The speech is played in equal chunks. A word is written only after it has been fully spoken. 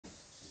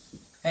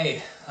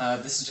Hey,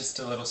 this is just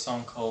a little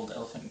song called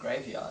Elephant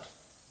Graveyard.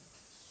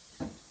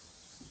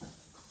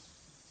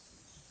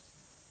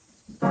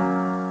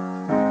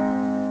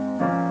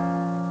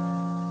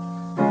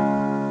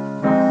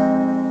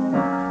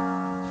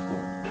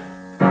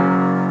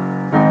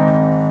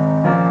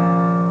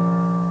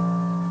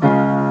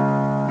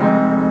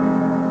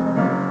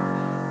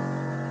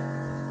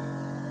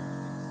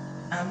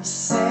 I'm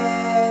sitting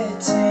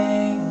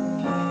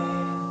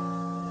here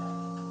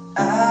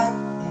at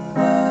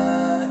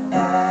the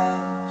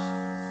edge,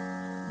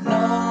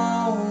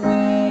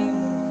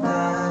 knowing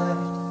that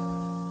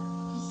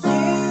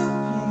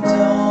you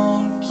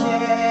don't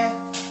care.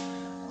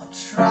 I'll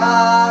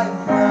try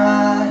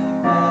my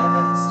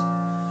best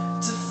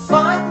to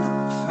find the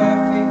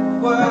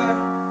perfect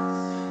word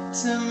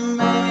to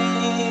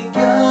make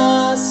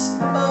us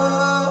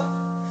up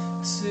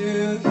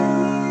to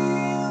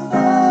heal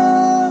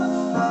love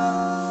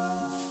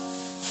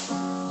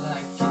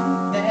like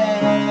an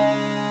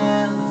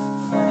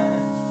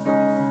elephant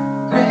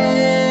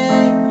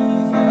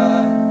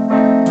graveyard.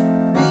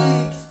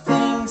 Big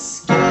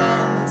things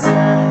can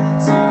turn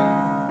to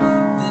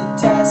the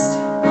dust.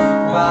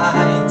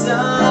 Why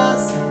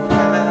does it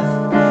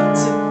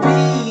have to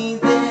be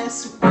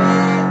this way?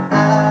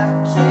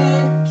 I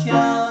can't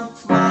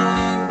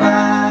complain.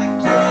 Why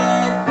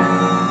can't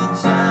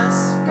we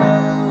just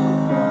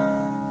go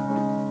on?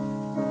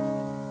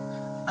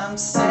 I'm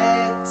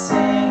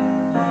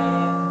sitting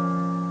here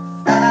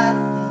at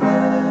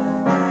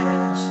the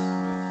edge,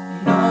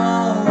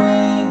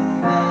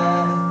 knowing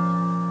that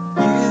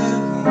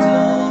you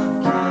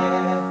don't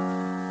care.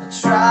 I'll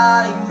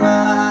try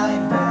my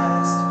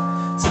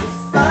best to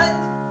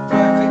find the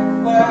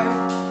perfect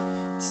word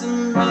to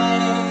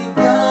make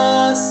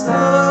us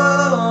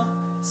whole,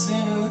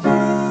 to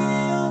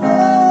heal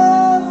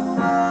love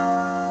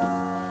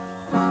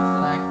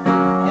like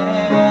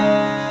an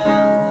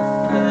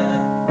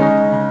elephant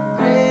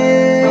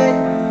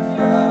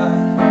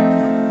graveyard.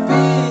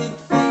 Big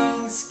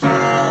things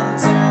can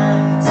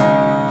turn to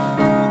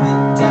the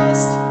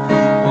dust.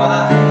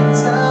 Why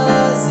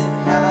does it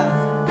have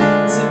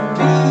to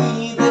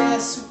be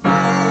this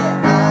way?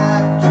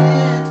 I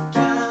can't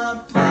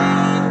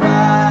complain.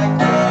 Why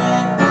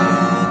can't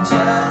we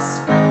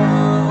just go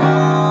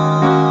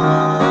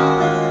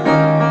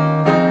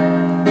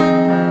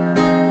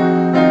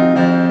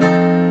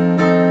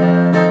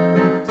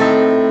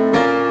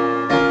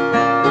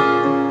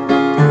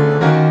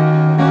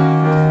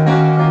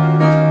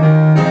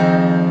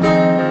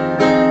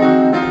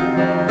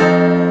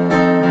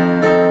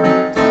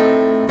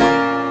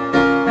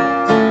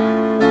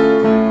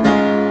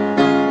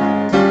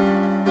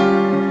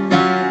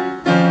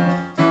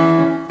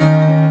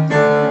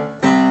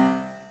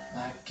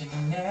like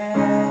an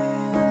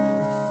elephant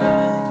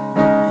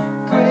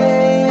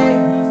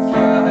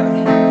graveyard?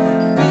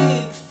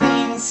 Big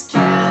things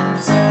can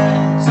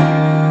turn to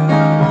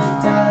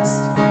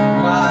dust.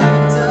 Why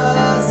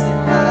does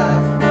it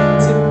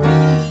have to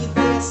be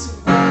this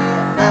way?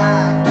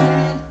 I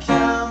can't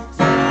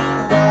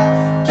complain.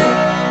 Why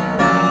can't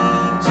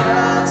we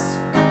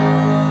just go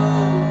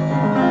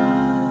on?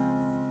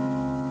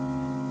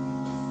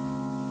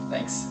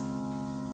 Thanks.